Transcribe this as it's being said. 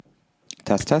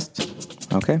Test, test.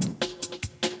 Okay.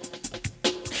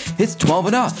 It's 12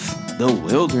 Enough, the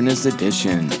Wilderness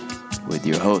Edition, with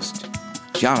your host,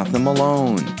 Jonathan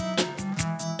Malone.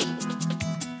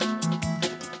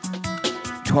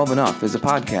 12 Enough is a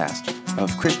podcast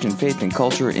of Christian faith and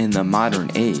culture in the modern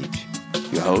age.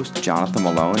 Your host, Jonathan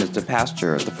Malone, is the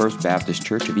pastor of the First Baptist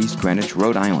Church of East Greenwich,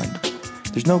 Rhode Island.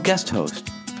 There's no guest host.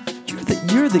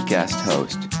 You're the guest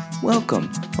host.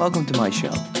 Welcome to my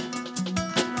show.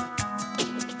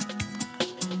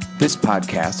 This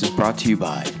podcast is brought to you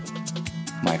by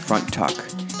my front tuck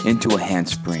into a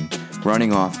handspring,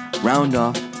 running off, round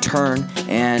off, turn,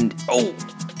 and I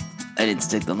didn't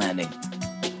stick the landing.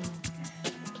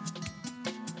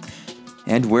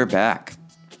 And we're back.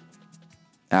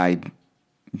 I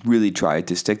really tried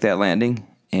to stick that landing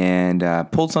and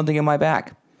pulled something in my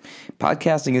back.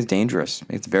 Podcasting is dangerous.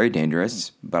 It's very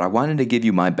dangerous, but I wanted to give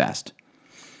you my best.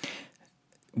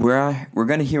 We're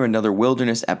going to hear another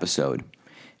wilderness episode.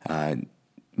 I've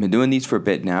been doing these for a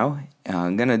bit now.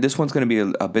 This one's going to be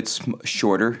a bit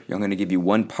shorter. I'm going to give you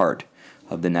one part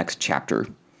of the next chapter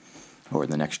or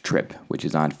the next trip, which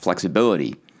is on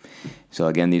flexibility. So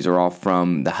again, these are all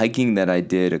from the hiking that I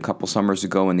did a couple summers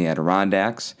ago in the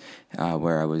Adirondacks,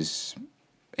 where I was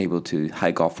able to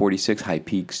hike all 46 high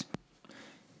peaks.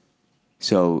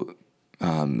 So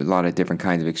a lot of different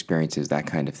kinds of experiences, that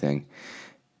kind of thing.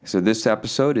 So this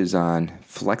episode is on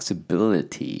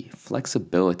flexibility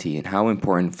and how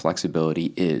important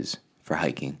flexibility is for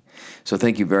hiking. So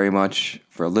thank you very much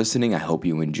for listening. I hope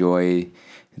you enjoy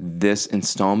this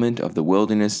installment of the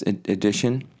Wilderness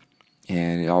Edition.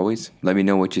 And always, let me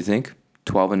know what you think.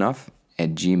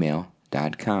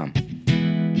 12enough@gmail.com.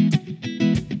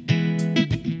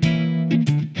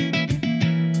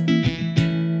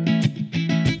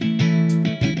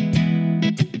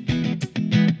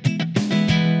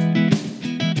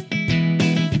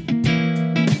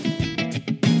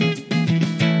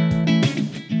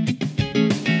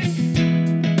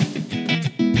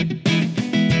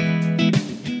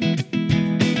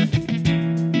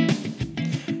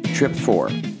 Trip 4,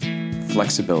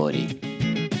 flexibility.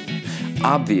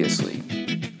 Obviously,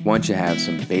 one should have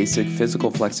some basic physical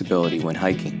flexibility when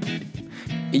hiking.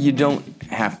 You don't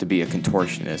have to be a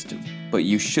contortionist, but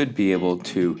you should be able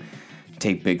to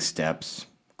take big steps,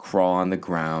 crawl on the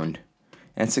ground,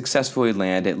 and successfully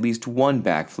land at least one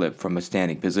backflip from a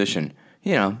standing position,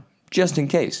 just in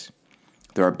case.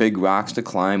 There are big rocks to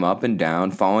climb up and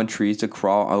down, fallen trees to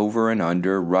crawl over and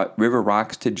under, river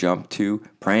rocks to jump to,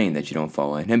 praying that you don't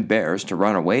fall in, and bears to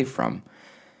run away from.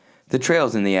 The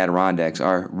trails in the Adirondacks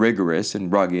are rigorous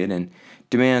and rugged and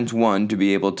demands one to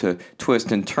be able to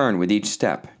twist and turn with each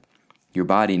step. Your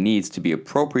body needs to be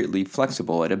appropriately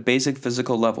flexible at a basic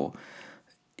physical level.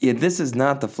 Yet this is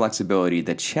not the flexibility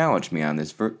that challenged me on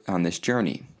this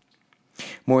journey.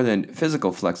 More than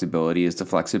physical flexibility is the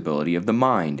flexibility of the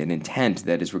mind and intent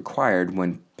that is required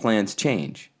when plans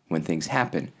change, when things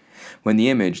happen, when the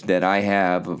image that I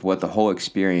have of what the whole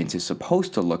experience is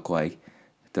supposed to look like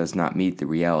does not meet the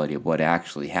reality of what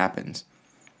actually happens,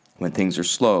 when things are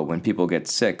slow, when people get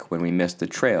sick, when we miss the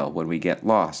trail, when we get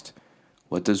lost.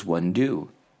 What does one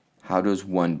do? How does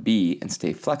one be and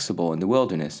stay flexible in the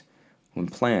wilderness when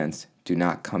plans do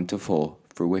not come to full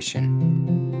fruition?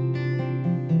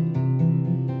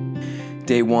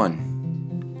 Day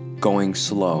 1, going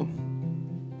slow.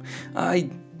 I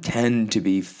tend to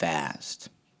be fast.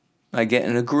 I get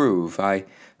in a groove, I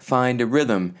find a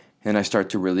rhythm, and I start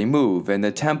to really move, and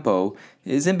the tempo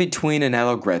is in between an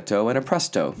allegretto and a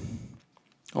presto.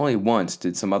 Only once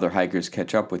did some other hikers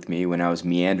catch up with me when I was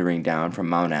meandering down from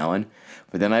Mount Allen,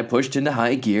 but then I pushed into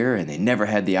high gear, and they never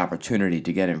had the opportunity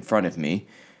to get in front of me.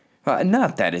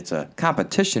 Not that it's a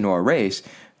competition or a race,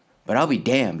 but I'll be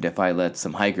damned if I let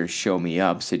some hikers show me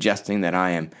up, suggesting that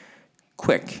I am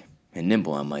quick and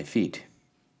nimble on my feet.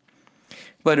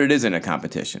 But it isn't a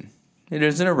competition. It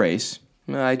isn't a race.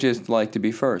 I just like to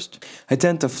be first. I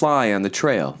tend to fly on the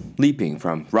trail, leaping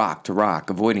from rock to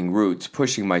rock, avoiding roots,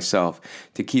 pushing myself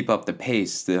to keep up the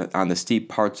pace on the steep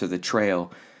parts of the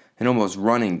trail, and almost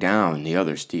running down the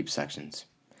other steep sections.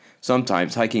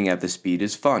 Sometimes hiking at this speed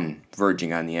is fun,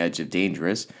 verging on the edge of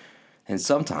dangerous, and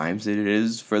sometimes it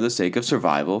is for the sake of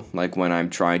survival, like when I'm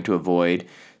trying to avoid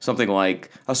something like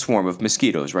a swarm of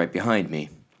mosquitoes right behind me.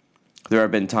 There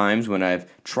have been times when I've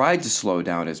tried to slow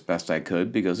down as best I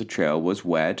could because the trail was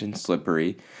wet and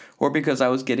slippery, or because I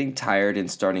was getting tired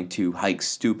and starting to hike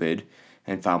stupid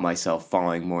and found myself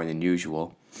falling more than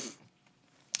usual.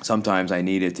 Sometimes I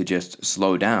needed to just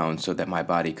slow down so that my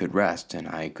body could rest and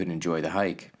I could enjoy the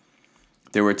hike.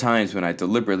 There were times when I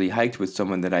deliberately hiked with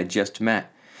someone that I just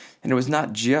met, And it was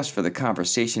not just for the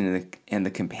conversation and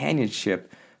the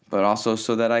companionship, but also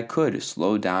so that I could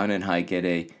slow down and hike at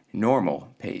a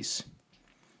normal pace.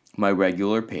 My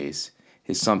regular pace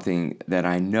is something that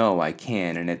I know I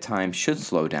can and at times should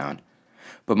slow down.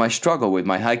 But my struggle with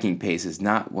my hiking pace is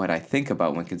not what I think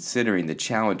about when considering the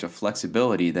challenge of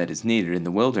flexibility that is needed in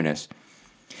the wilderness.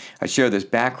 I share this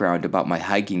background about my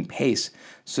hiking pace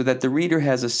so that the reader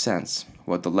has a sense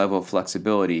what the level of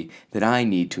flexibility that I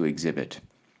need to exhibit.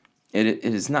 It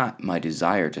is not my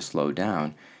desire to slow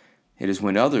down. It is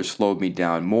when others slowed me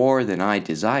down more than I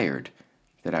desired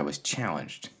that I was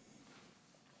challenged.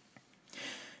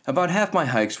 About half my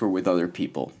hikes were with other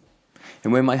people,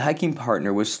 and when my hiking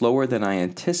partner was slower than I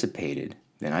anticipated,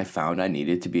 then I found I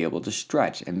needed to be able to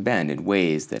stretch and bend in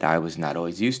ways that I was not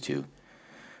always used to.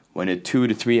 When a 2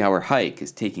 to 3 hour hike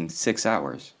is taking 6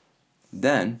 hours,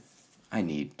 then I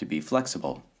need to be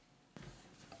flexible.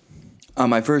 On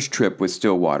my first trip with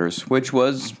Stillwaters, which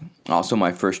was also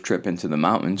my first trip into the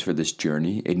mountains for this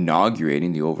journey,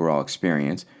 inaugurating the overall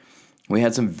experience, we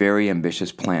had some very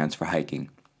ambitious plans for hiking.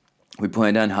 We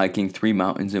planned on hiking 3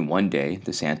 mountains in one day,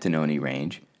 the Santanoni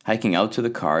Range, hiking out to the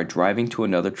car, driving to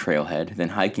another trailhead, then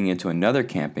hiking into another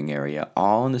camping area,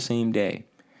 all in the same day.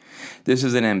 This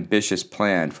is an ambitious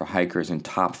plan for hikers in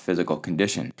top physical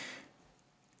condition.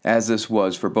 As this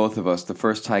was for both of us the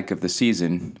first hike of the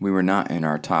season, we were not in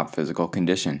our top physical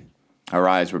condition. Our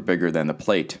eyes were bigger than the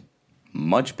plate,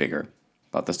 much bigger,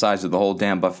 about the size of the whole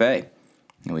damn buffet,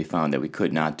 and we found that we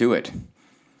could not do it.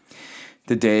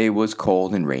 The day was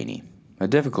cold and rainy, a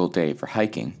difficult day for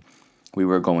hiking. We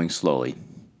were going slowly.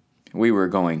 We were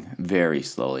going very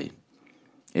slowly.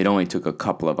 It only took a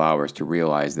couple of hours to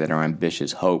realize that our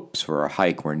ambitious hopes for our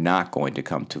hike were not going to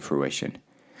come to fruition.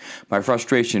 My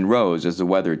frustration rose as the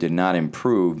weather did not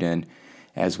improve and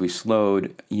as we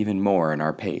slowed even more in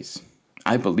our pace.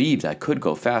 I believed I could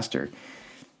go faster,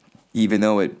 even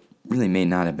though it really may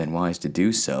not have been wise to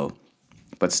do so.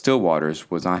 But Stillwaters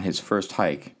was on his first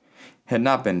hike, had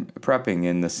not been prepping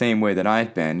in the same way that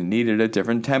I'd been, needed a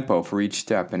different tempo for each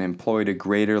step, and employed a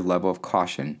greater level of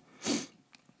caution.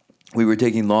 We were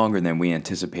taking longer than we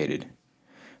anticipated.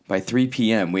 By 3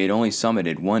 p.m., we had only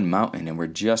summited one mountain and were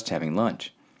just having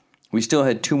lunch. We still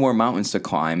had 2 more mountains to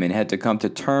climb and had to come to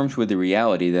terms with the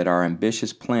reality that our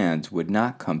ambitious plans would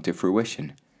not come to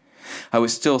fruition. I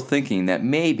was still thinking that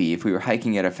maybe if we were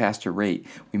hiking at a faster rate,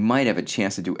 we might have a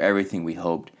chance to do everything we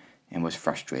hoped, and was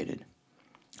frustrated.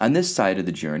 On this side of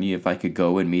the journey, if I could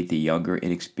go and meet the younger,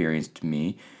 inexperienced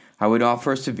me, I would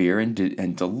offer a severe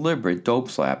and deliberate dope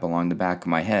slap along the back of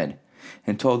my head,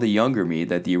 and told the younger me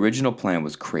that the original plan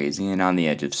was crazy and on the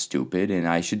edge of stupid, and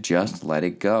I should just let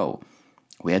it go.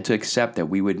 We had to accept that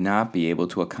we would not be able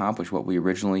to accomplish what we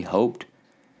originally hoped.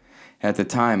 At the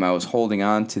time, I was holding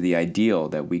on to the ideal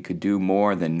that we could do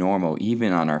more than normal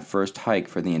even on our first hike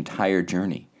for the entire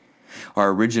journey.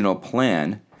 Our original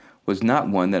plan was not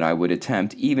one that I would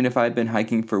attempt even if I had been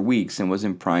hiking for weeks and was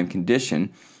in prime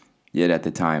condition, yet at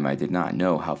the time I did not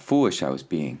know how foolish I was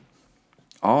being.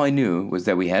 All I knew was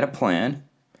that we had a plan,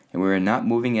 and we were not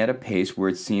moving at a pace where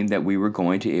it seemed that we were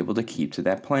going to be able to keep to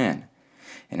that plan.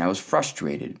 And I was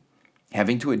frustrated.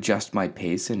 Having to adjust my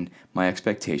pace and my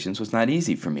expectations was not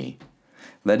easy for me.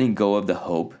 Letting go of the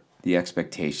hope, the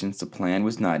expectations, the plan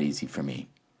was not easy for me.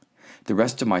 The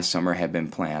rest of my summer had been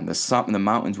planned. The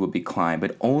mountains would be climbed,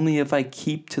 but only if I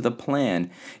keep to the plan,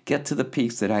 get to the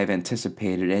peaks that I have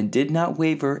anticipated, and did not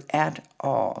waver at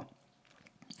all.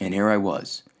 And here I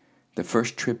was, the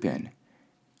first trip in,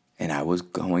 and I was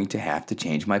going to have to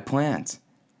change my plans.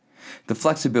 The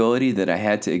flexibility that I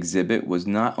had to exhibit was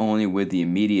not only with the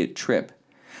immediate trip,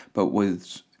 but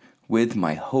was with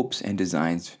my hopes and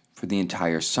designs for the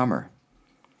entire summer.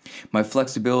 My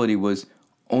flexibility was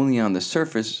only on the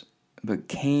surface, but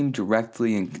came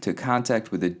directly into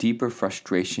contact with a deeper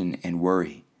frustration and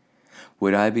worry.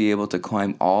 Would I be able to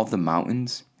climb all the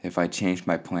mountains if I changed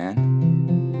my plan?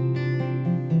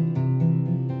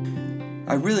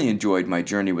 I really enjoyed my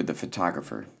journey with the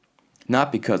photographer.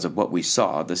 Not because of what we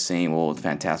saw, the same old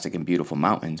fantastic and beautiful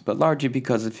mountains, but largely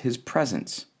because of his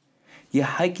presence. Yet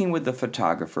hiking with the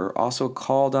photographer also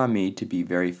called on me to be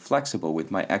very flexible with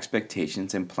my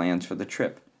expectations and plans for the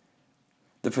trip.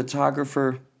 The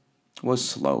photographer was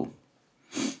slow.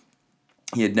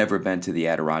 He had never been to the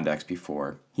Adirondacks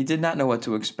before. He did not know what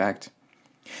to expect.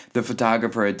 The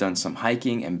photographer had done some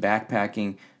hiking and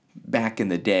backpacking back in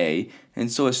the day, and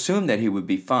so assumed that he would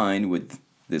be fine with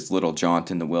this little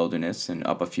jaunt in the wilderness and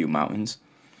up a few mountains.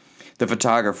 The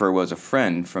photographer was a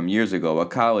friend from years ago, a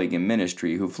colleague in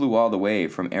ministry who flew all the way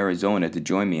from Arizona to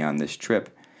join me on this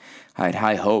trip. I had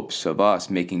high hopes of us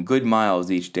making good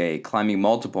miles each day, climbing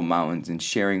multiple mountains and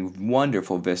sharing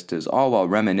wonderful vistas, all while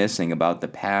reminiscing about the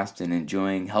past and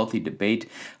enjoying healthy debate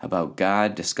about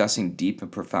God, discussing deep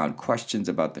and profound questions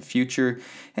about the future,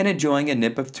 and enjoying a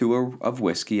nip or two of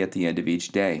whiskey at the end of each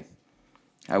day.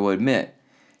 I will admit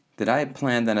that I had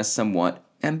planned on a somewhat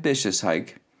ambitious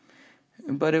hike,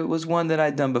 but it was one that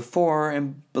I'd done before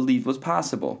and believed was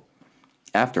possible.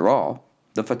 After all,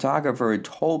 the photographer had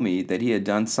told me that he had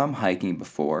done some hiking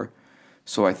before,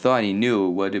 so I thought he knew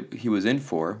what he was in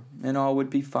for, and all would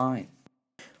be fine.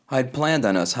 I had planned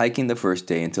on us hiking the first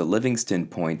day into Livingston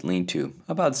Point Lean-To,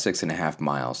 about 6.5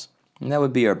 miles, and that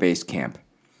would be our base camp.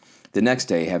 The next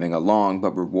day, having a long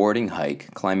but rewarding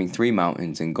hike, climbing 3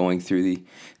 mountains and going through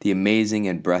the amazing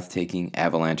and breathtaking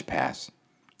Avalanche Pass.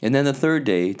 And then the third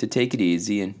day, to take it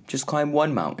easy and just climb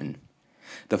 1 mountain.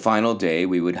 The final day,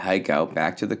 we would hike out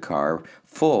back to the car,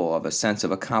 full of a sense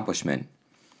of accomplishment.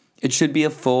 It should be a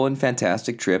full and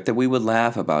fantastic trip that we would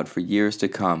laugh about for years to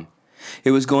come.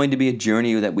 It was going to be a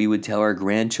journey that we would tell our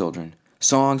grandchildren.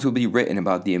 Songs would be written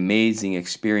about the amazing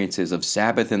experiences of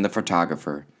Sabbath and the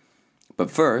photographer.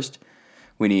 But first,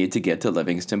 we needed to get to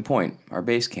Livingston Point, our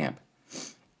base camp.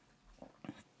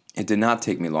 It did not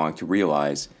take me long to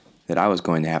realize that I was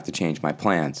going to have to change my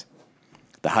plans.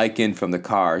 The hike in from the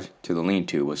car to the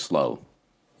lean-to was slow.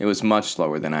 It was much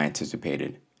slower than I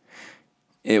anticipated.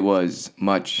 It was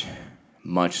much,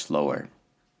 much slower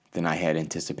than I had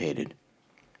anticipated.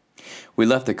 We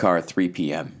left the car at 3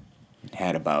 p.m. and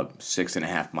had about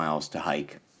 6.5 miles to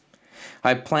hike.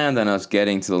 I planned on us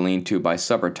getting to the lean-to by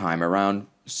supper time around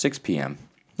 6 p.m.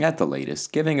 at the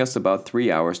latest, giving us about 3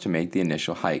 hours to make the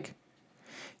initial hike.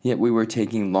 Yet we were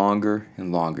taking longer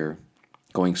and longer,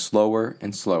 going slower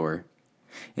and slower,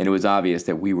 and it was obvious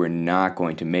that we were not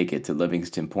going to make it to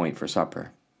Livingston Point for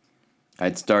supper. I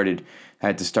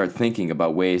had to start thinking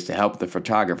about ways to help the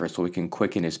photographer so he can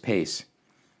quicken his pace.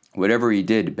 Whatever he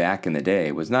did back in the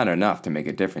day was not enough to make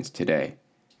a difference today.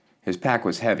 His pack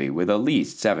was heavy, with at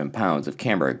least 7 pounds of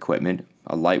camera equipment,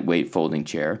 a lightweight folding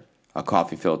chair, a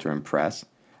coffee filter and press,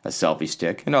 a selfie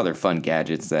stick, and other fun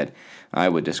gadgets that I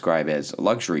would describe as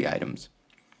luxury items.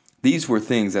 These were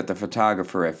things that the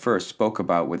photographer at first spoke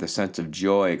about with a sense of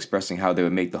joy, expressing how they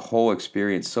would make the whole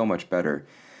experience so much better,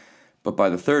 but by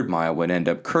the third mile would end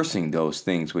up cursing those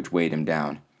things which weighed him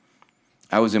down.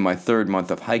 I was in my third month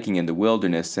of hiking in the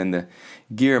wilderness, and the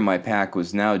gear in my pack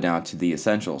was now down to the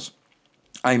essentials.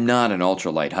 I am not an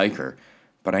ultralight hiker,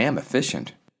 but I am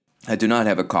efficient. I do not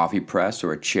have a coffee press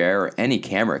or a chair or any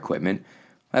camera equipment.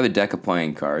 I have a deck of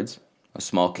playing cards, a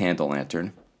small candle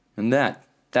lantern, and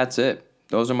that's it.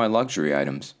 Those are my luxury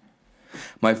items.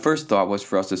 My first thought was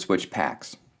for us to switch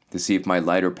packs, to see if my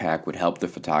lighter pack would help the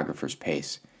photographer's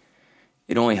pace.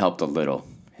 It only helped a little,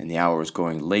 and the hour was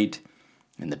going late,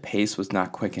 and the pace was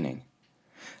not quickening.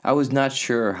 I was not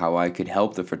sure how I could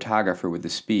help the photographer with the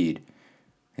speed,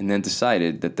 and then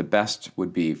decided that the best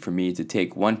would be for me to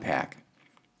take one pack,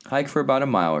 hike for about a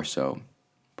mile or so,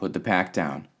 put the pack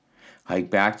down, hike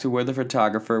back to where the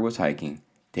photographer was hiking,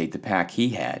 take the pack he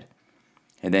had,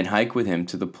 and then hike with him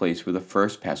to the place where the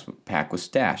first pack was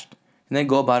stashed, and then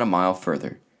go about a mile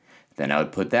further. Then I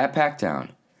would put that pack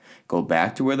down, go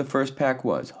back to where the first pack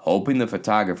was, hoping the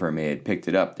photographer may have picked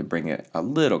it up to bring it a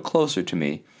little closer to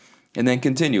me, and then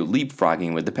continue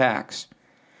leapfrogging with the packs.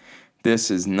 This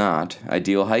is not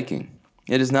ideal hiking.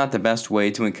 It is not the best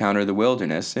way to encounter the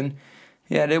wilderness, and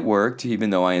yet it worked, even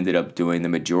though I ended up doing the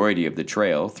majority of the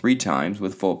trail 3 times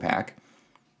with full pack.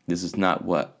 This is not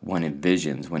what one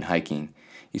envisions when hiking,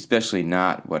 especially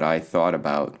not what I thought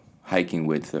about hiking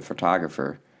with the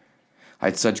photographer. I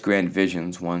had such grand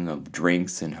visions, one of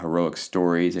drinks and heroic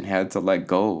stories, and had to let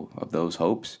go of those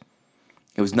hopes.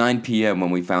 It was 9 p.m.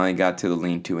 when we finally got to the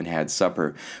lean-to and had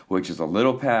supper, which is a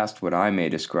little past what I may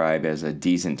describe as a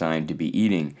decent time to be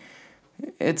eating.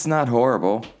 It's not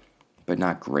horrible, but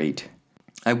not great.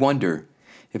 I wonder,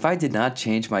 if I did not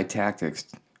change my tactics,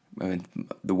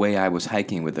 the way I was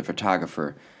hiking with the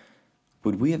photographer,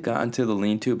 would we have gotten to the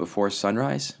lean-to before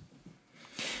sunrise?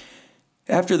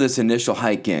 After this initial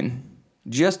hike in,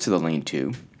 just to the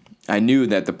lean-to, I knew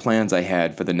that the plans I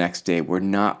had for the next day were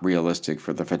not realistic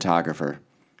for the photographer.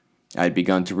 I had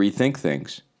begun to rethink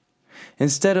things.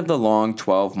 Instead of the long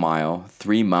 12-mile,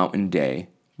 3-mountain day,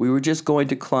 we were just going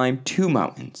to climb 2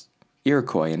 mountains,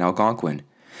 Iroquois and Algonquin,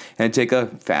 and take a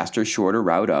faster, shorter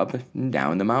route up and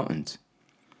down the mountains.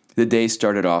 The day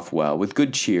started off well, with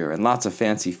good cheer and lots of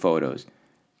fancy photos,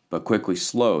 but quickly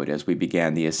slowed as we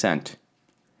began the ascent.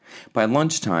 By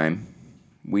lunchtime,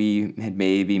 we had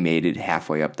maybe made it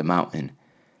halfway up the mountain,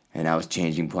 and I was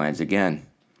changing plans again.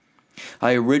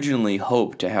 I originally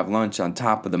hoped to have lunch on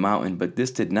top of the mountain, but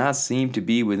this did not seem to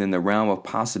be within the realm of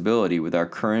possibility with our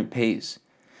current pace.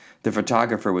 The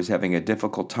photographer was having a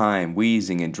difficult time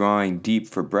wheezing and drawing deep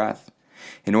for breath.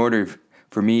 In order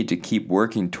for me to keep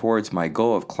working towards my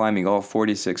goal of climbing all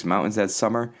 46 mountains that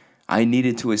summer, I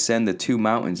needed to ascend the two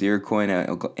mountains, Iroquois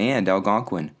and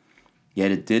Algonquin.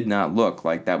 Yet it did not look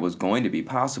like that was going to be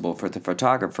possible for the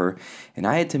photographer, and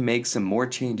I had to make some more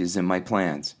changes in my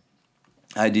plans.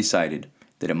 I decided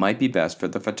that it might be best for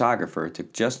the photographer to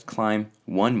just climb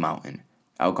one mountain,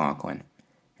 Algonquin,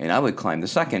 and I would climb the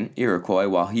second, Iroquois,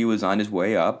 while he was on his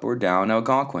way up or down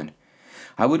Algonquin.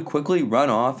 I would quickly run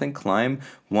off and climb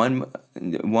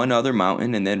one other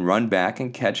mountain and then run back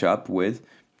and catch up with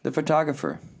the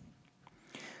photographer.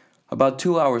 About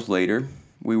 2 hours later,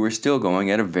 we were still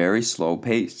going at a very slow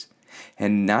pace,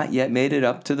 and not yet made it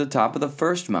up to the top of the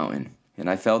first mountain, and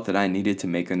I felt that I needed to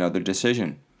make another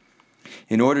decision.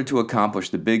 In order to accomplish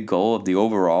the big goal of the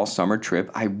overall summer trip,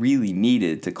 I really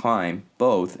needed to climb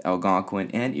both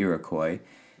Algonquin and Iroquois,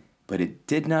 but it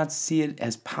did not see it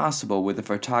as possible with the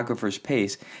photographer's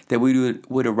pace that we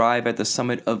would arrive at the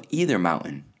summit of either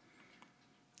mountain.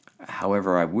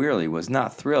 However, I really was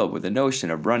not thrilled with the notion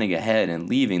of running ahead and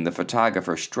leaving the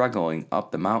photographer struggling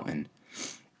up the mountain.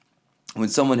 When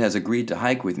someone has agreed to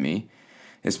hike with me,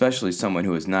 especially someone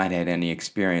who has not had any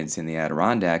experience in the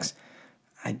Adirondacks,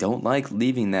 I don't like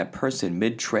leaving that person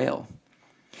mid-trail.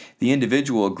 The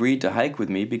individual agreed to hike with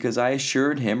me because I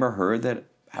assured him or her that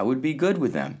I would be good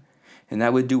with them, and I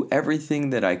would do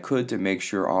everything that I could to make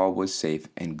sure all was safe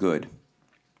and good.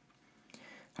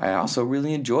 I also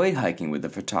really enjoyed hiking with the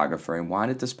photographer and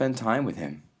wanted to spend time with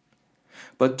him.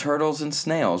 But turtles and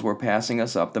snails were passing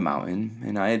us up the mountain,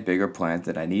 and I had bigger plans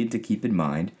that I needed to keep in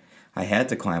mind. I had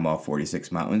to climb all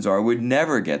 46 mountains, or I would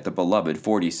never get the beloved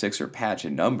 46er patch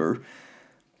and number.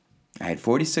 I had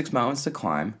 46 mountains to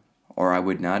climb, or I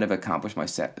would not have accomplished my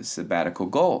sabbatical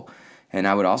goal, and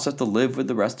I would also have to live with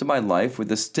the rest of my life with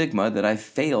the stigma that I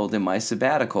failed in my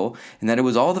sabbatical and that it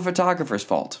was all the photographer's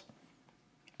fault.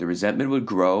 The resentment would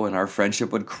grow, and our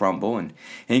friendship would crumble, and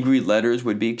angry letters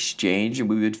would be exchanged, and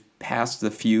we would pass the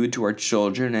feud to our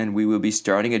children, and we would be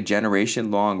starting a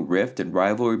generation-long rift and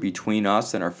rivalry between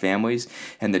us and our families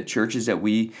and the churches that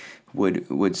we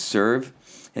would serve.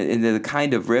 And the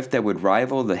kind of rift that would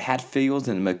rival the Hatfields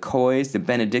and the McCoys, the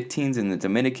Benedictines and the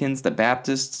Dominicans, the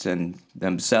Baptists and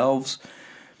themselves.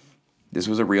 This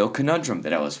was a real conundrum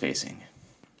that I was facing.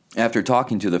 After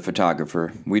talking to the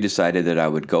photographer, we decided that I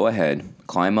would go ahead,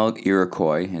 climb out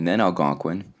Iroquois and then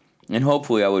Algonquin, and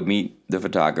hopefully I would meet the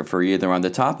photographer either on the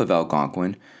top of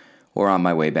Algonquin or on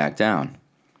my way back down.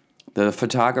 The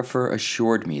photographer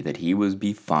assured me that he would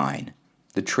be fine.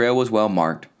 The trail was well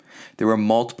marked. There were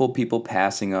multiple people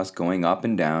passing us going up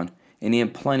and down, and he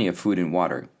had plenty of food and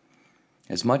water.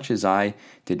 As much as I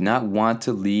did not want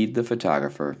to leave the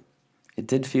photographer, it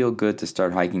did feel good to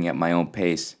start hiking at my own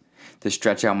pace, to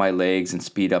stretch out my legs and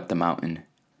speed up the mountain.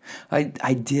 I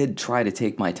did try to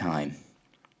take my time.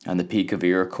 On the peak of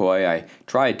Iroquois, I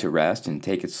tried to rest and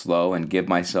take it slow and give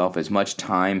myself as much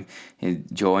time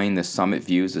enjoying the summit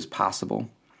views as possible,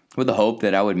 with the hope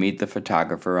that I would meet the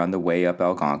photographer on the way up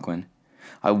Algonquin.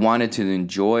 I wanted to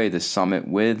enjoy the summit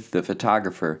with the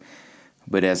photographer,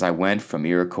 but as I went from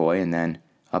Iroquois and then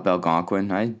up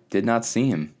Algonquin, I did not see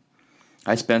him.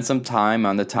 I spent some time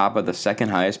on the top of the second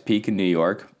highest peak in New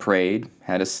York, prayed,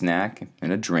 had a snack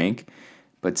and a drink,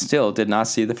 but still did not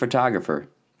see the photographer.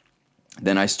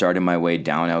 Then I started my way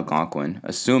down Algonquin,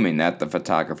 assuming that the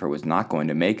photographer was not going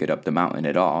to make it up the mountain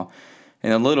at all,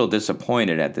 and a little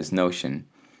disappointed at this notion.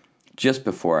 Just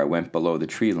before I went below the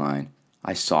tree line,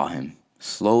 I saw him,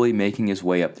 slowly making his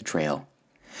way up the trail.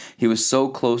 He was so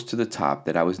close to the top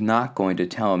that I was not going to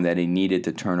tell him that he needed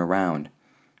to turn around.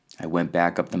 I went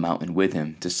back up the mountain with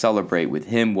him to celebrate with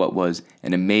him what was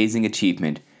an amazing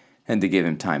achievement and to give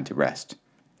him time to rest.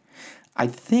 I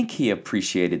think he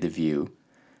appreciated the view,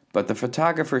 but the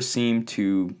photographer seemed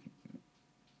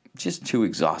just too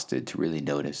exhausted to really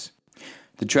notice.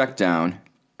 The trek down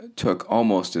took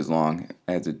almost as long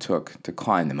as it took to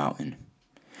climb the mountain.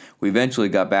 We eventually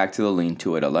got back to the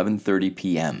lean-to at 11:30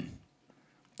 p.m.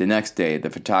 The next day, the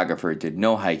photographer did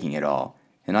no hiking at all,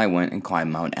 and I went and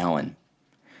climbed Mount Allen.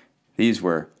 These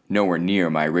were nowhere near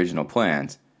my original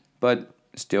plans, but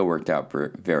still worked out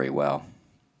very well.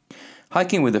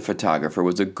 Hiking with a photographer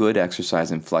was a good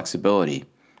exercise in flexibility.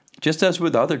 Just as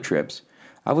with other trips,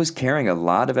 I was carrying a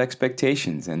lot of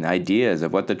expectations and ideas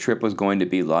of what the trip was going to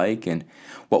be like and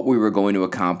what we were going to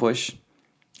accomplish.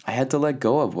 I had to let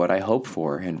go of what I hoped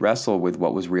for and wrestle with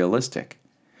what was realistic.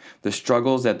 The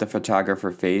struggles that the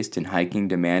photographer faced in hiking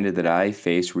demanded that I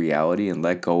face reality and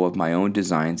let go of my own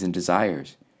designs and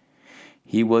desires.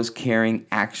 He was carrying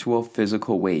actual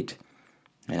physical weight,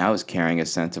 and I was carrying a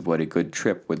sense of what a good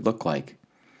trip would look like.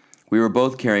 We were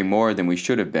both carrying more than we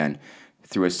should have been,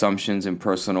 through assumptions and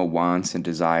personal wants and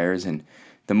desires, and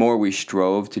the more we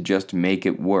strove to just make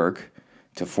it work,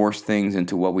 to force things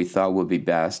into what we thought would be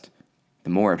best, the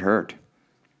more it hurt.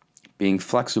 Being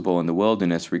flexible in the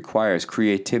wilderness requires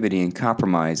creativity and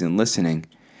compromise and listening.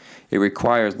 It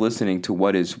requires listening to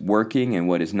what is working and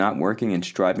what is not working and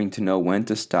striving to know when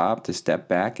to stop, to step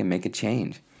back, and make a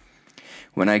change.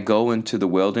 When I go into the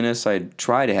wilderness, I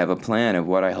try to have a plan of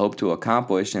what I hope to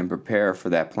accomplish and prepare for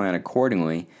that plan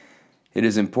accordingly. It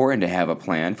is important to have a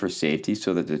plan for safety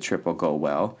so that the trip will go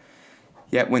well.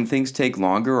 Yet when things take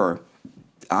longer or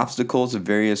obstacles of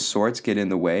various sorts get in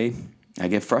the way, I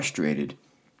get frustrated,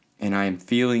 and I am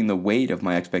feeling the weight of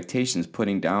my expectations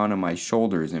putting down on my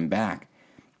shoulders and back.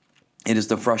 It is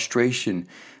the frustration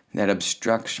that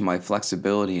obstructs my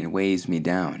flexibility and weighs me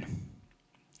down.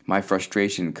 My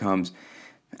frustration comes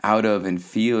out of and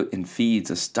feeds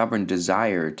a stubborn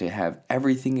desire to have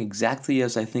everything exactly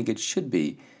as I think it should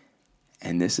be,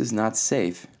 and this is not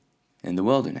safe in the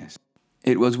wilderness.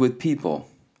 It was with people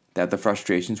that the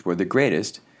frustrations were the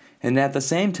greatest, and at the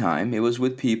same time, it was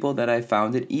with people that I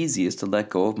found it easiest to let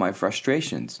go of my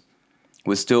frustrations.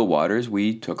 With Stillwaters,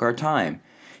 we took our time,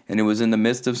 and it was in the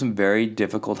midst of some very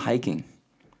difficult hiking.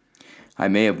 I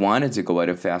may have wanted to go at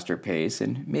a faster pace,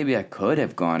 and maybe I could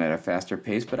have gone at a faster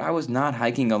pace, but I was not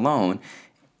hiking alone.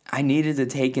 I needed to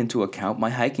take into account my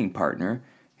hiking partner,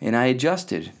 and I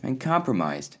adjusted and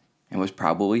compromised, and was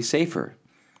probably safer.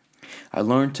 I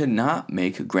learned to not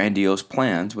make grandiose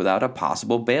plans without a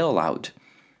possible bailout.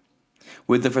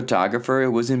 With the photographer, it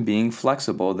was in being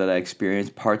flexible that I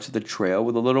experienced parts of the trail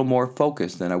with a little more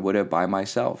focus than I would have by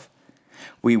myself.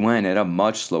 We went at a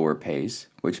much slower pace,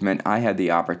 which meant I had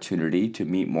the opportunity to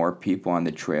meet more people on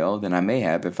the trail than I may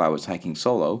have if I was hiking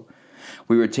solo.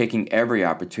 We were taking every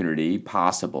opportunity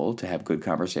possible to have good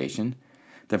conversation.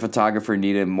 The photographer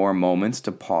needed more moments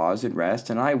to pause and rest,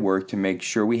 and I worked to make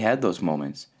sure we had those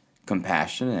moments.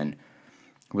 Compassion and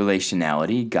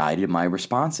relationality guided my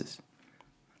responses.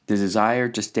 The desire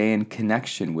to stay in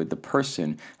connection with the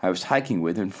person I was hiking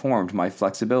with informed my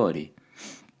flexibility.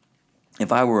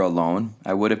 If I were alone,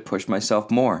 I would have pushed myself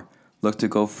more, looked to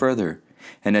go further,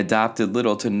 and adopted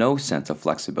little to no sense of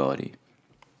flexibility.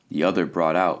 The other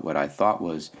brought out what I thought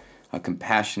was a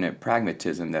compassionate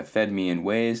pragmatism that fed me in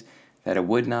ways that I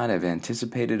would not have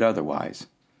anticipated otherwise.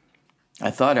 I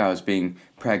thought I was being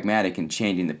pragmatic in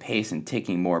changing the pace and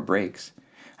taking more breaks.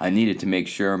 I needed to make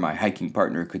sure my hiking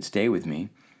partner could stay with me.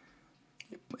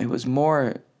 It was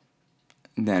more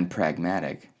than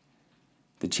pragmatic.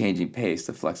 The changing pace,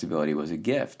 the flexibility was a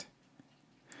gift.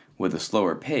 With a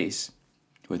slower pace,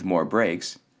 with more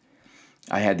breaks,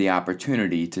 I had the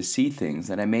opportunity to see things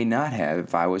that I may not have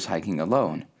if I was hiking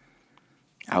alone.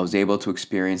 I was able to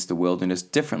experience the wilderness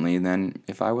differently than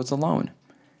if I was alone.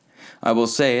 I will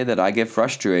say that I get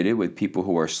frustrated with people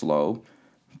who are slow,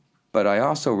 but I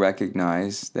also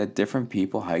recognize that different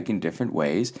people hike in different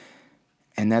ways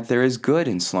and that there is good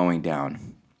in slowing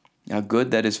down. A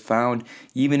good that is found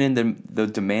even in the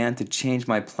demand to change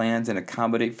my plans and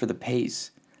accommodate for the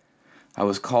pace. I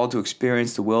was called to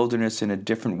experience the wilderness in a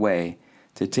different way,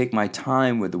 to take my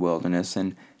time with the wilderness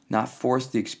and not force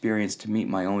the experience to meet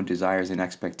my own desires and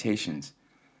expectations.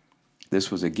 This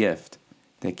was a gift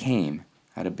that came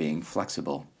out of being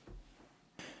flexible.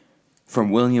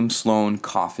 From William Sloane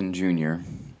Coffin, Jr.,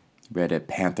 read at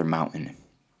Panther Mountain.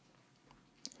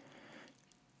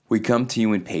 We come to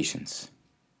you in patience,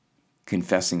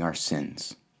 confessing our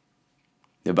sins,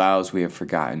 the vows we have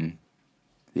forgotten,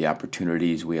 the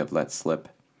opportunities we have let slip,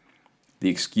 the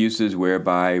excuses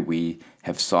whereby we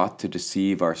have sought to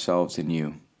deceive ourselves in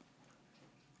you.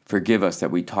 Forgive us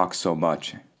that we talk so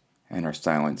much and are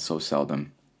silent so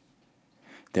seldom,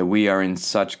 that we are in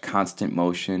such constant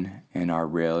motion and are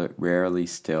rarely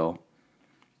still,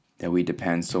 that we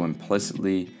depend so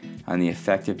implicitly on the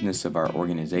effectiveness of our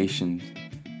organizations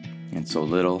and so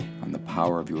little on the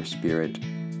power of your Spirit.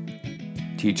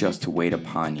 Teach us to wait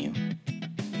upon you,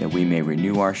 that we may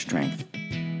renew our strength,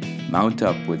 mount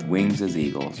up with wings as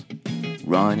eagles,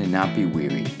 run and not be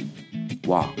weary,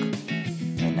 walk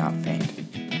and not faint.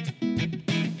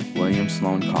 William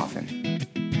Sloane Coffin,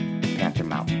 Panther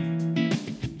Mountain.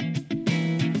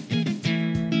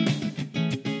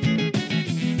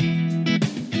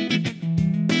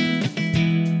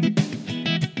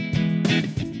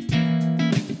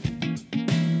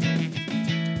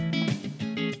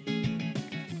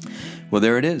 Well,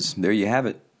 there it is. There you have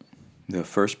it. the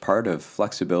first part of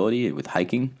flexibility with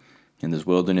hiking in this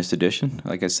wilderness edition.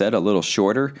 Like I said, a little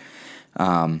shorter.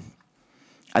 I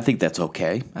think that's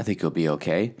okay. I think it'll be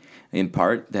okay. In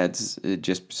part, that's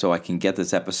just so I can get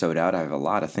this episode out. I have a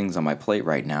lot of things on my plate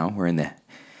right now. We're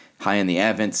high in the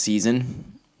Advent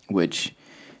season, which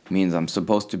means I'm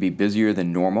supposed to be busier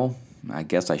than normal. I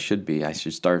guess I should be. I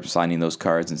should start signing those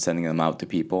cards and sending them out to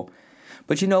people.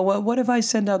 But you know what? What if I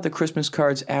send out the Christmas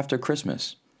cards after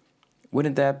Christmas?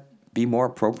 Wouldn't that be more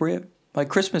appropriate? Like,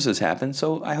 Christmas has happened,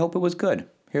 so I hope it was good.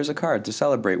 Here's a card to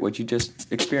celebrate what you just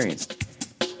experienced.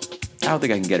 I don't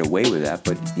think I can get away with that,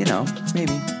 but,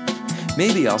 maybe.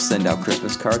 Maybe I'll send out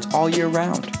Christmas cards all year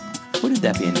round. Wouldn't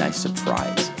that be a nice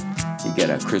surprise? You get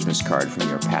a Christmas card from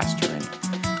your pastor in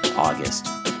August.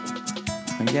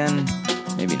 Again,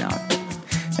 maybe not.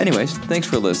 Anyways, thanks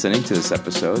for listening to this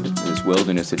episode, this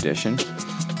Wilderness Edition.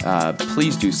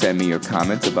 Please do send me your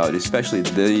comments about especially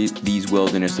these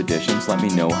Wilderness Editions. Let me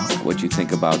know what you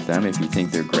think about them, if you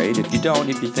think they're great. If you don't,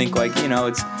 if you think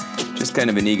it's just kind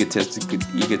of an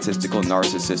egotistical,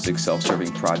 narcissistic,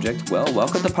 self-serving project, well,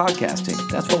 welcome to podcasting.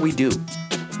 That's what we do.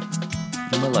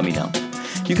 Well, let me know.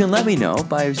 You can let me know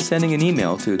by sending an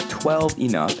email to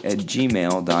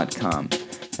 12enough@gmail.com.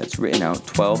 That's written out,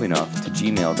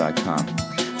 12enough@gmail.com.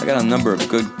 I got a number of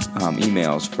good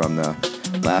emails from the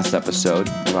last episode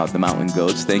about the mountain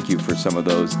goats. Thank you for some of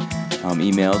those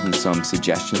emails and some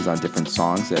suggestions on different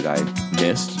songs that I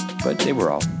missed, but they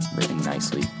were all written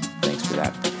nicely. Thanks for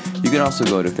that. You can also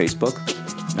go to Facebook,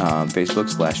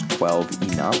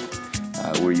 Facebook/12enough,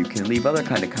 where you can leave other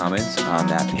kind of comments on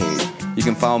that page. You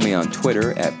can follow me on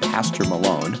Twitter at Pastor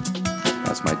Malone.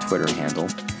 That's my Twitter handle.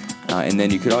 And then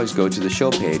you could always go to the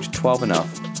show page,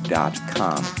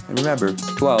 12enough.com. And remember,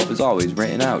 12 is always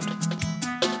written out.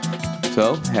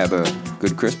 So, have a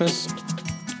good Christmas.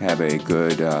 Have a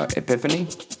good Epiphany.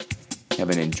 Have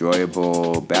an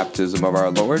enjoyable baptism of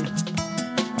our Lord.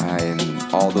 And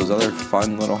all those other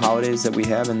fun little holidays that we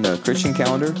have in the Christian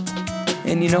calendar.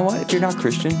 And you know what? If you're not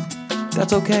Christian,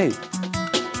 that's okay.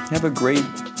 Have a great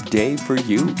day for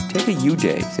you. Take a you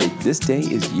day. Say, this day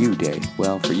is you day.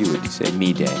 Well, for you, it'd say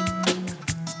me day.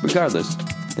 Regardless,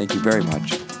 thank you very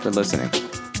much for listening.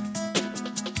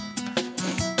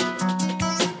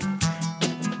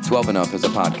 12 Enough is a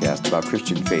podcast about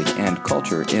Christian faith and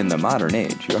culture in the modern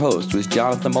age. Your host was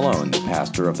Jonathan Malone, the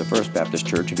pastor of the First Baptist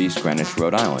Church of East Greenwich,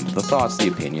 Rhode Island. The thoughts, the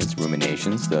opinions,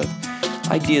 ruminations, the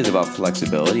ideas about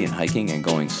flexibility and hiking and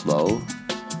going slow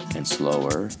and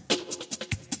slower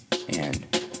and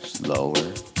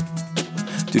slower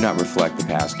do not reflect the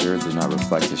pastor, do not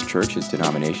reflect his church, his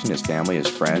denomination, his family, his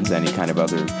friends, any kind of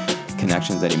other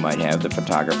connections that he might have, the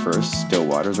photographers,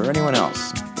 Stillwaters, or anyone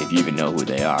else, if you even know who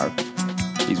they are.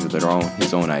 These were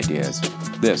his own ideas.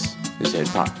 This is his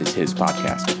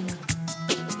podcast.